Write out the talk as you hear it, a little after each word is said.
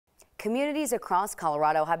Communities across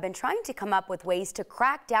Colorado have been trying to come up with ways to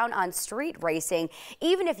crack down on street racing.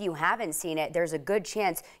 Even if you haven't seen it, there's a good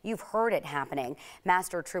chance you've heard it happening.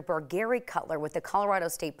 Master Trooper Gary Cutler with the Colorado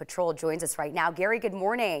State Patrol joins us right now. Gary, good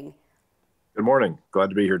morning. Good morning. Glad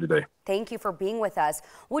to be here today. Thank you for being with us.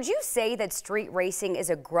 Would you say that street racing is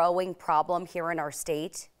a growing problem here in our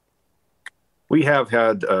state? We have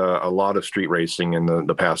had a lot of street racing in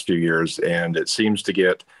the past few years, and it seems to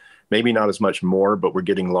get maybe not as much more, but we're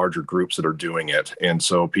getting larger groups that are doing it. And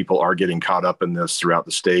so people are getting caught up in this throughout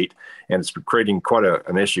the state, and it's creating quite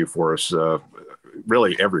an issue for us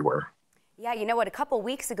really everywhere. Yeah, you know what? A couple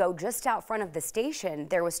weeks ago, just out front of the station,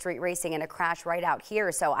 there was street racing and a crash right out here.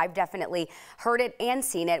 So I've definitely heard it and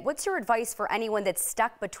seen it. What's your advice for anyone that's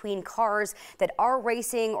stuck between cars that are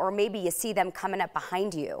racing, or maybe you see them coming up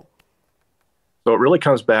behind you? So it really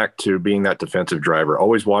comes back to being that defensive driver,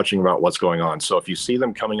 always watching about what's going on. So if you see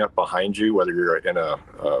them coming up behind you, whether you're in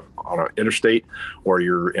on an interstate or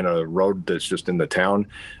you're in a road that's just in the town,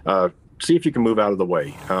 see if you can move out of the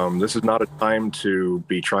way. This is not a time to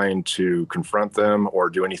be trying to confront them or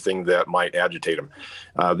do anything that might agitate them.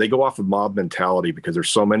 They go off of mob mentality because there's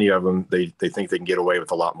so many of them. They think they can get away with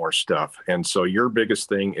a lot more stuff. And so your biggest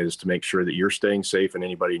thing is to make sure that you're staying safe and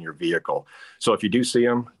anybody in your vehicle. So if you do see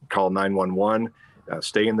them, call 911,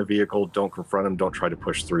 stay in the vehicle, don't confront them, don't try to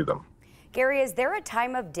push through them. Gary, is there a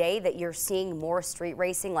time of day that you're seeing more street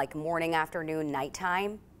racing, like morning, afternoon,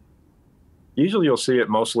 nighttime? Usually you'll see it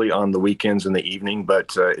mostly on the weekends in the evening,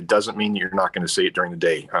 but it doesn't mean you're not going to see it during the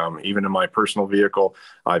day. Even in my personal vehicle,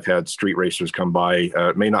 I've had street racers come by.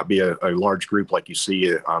 It may not be a large group like you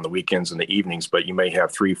see on the weekends and the evenings, but you may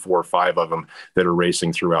have 3, 4, 5 of them that are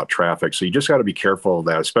racing throughout traffic. So you just got to be careful of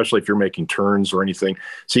that, especially if you're making turns or anything.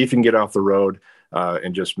 See if you can get off the road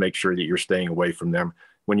and just make sure that you're staying away from them.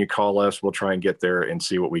 When you call us, we'll try and get there and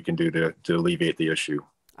see what we can do to alleviate the issue.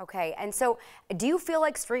 Okay, and so do you feel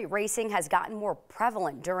like street racing has gotten more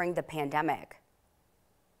prevalent during the pandemic?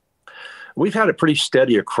 We've had it pretty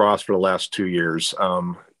steady across for the last 2 years.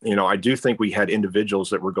 I do think we had individuals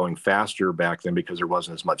that were going faster back then because there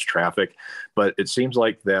wasn't as much traffic, but it seems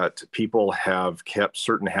like that people have kept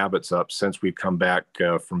certain habits up since we've come back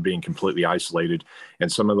from being completely isolated. And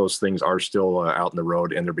some of those things are still out in the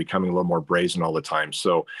road, and they're becoming a little more brazen all the time.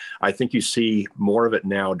 So I think you see more of it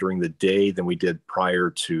now during the day than we did prior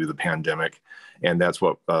to the pandemic. And that's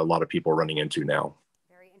what a lot of people are running into now.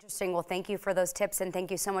 Very interesting. Well, thank you for those tips, and thank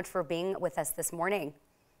you so much for being with us this morning.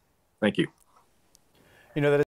 Thank you. You know that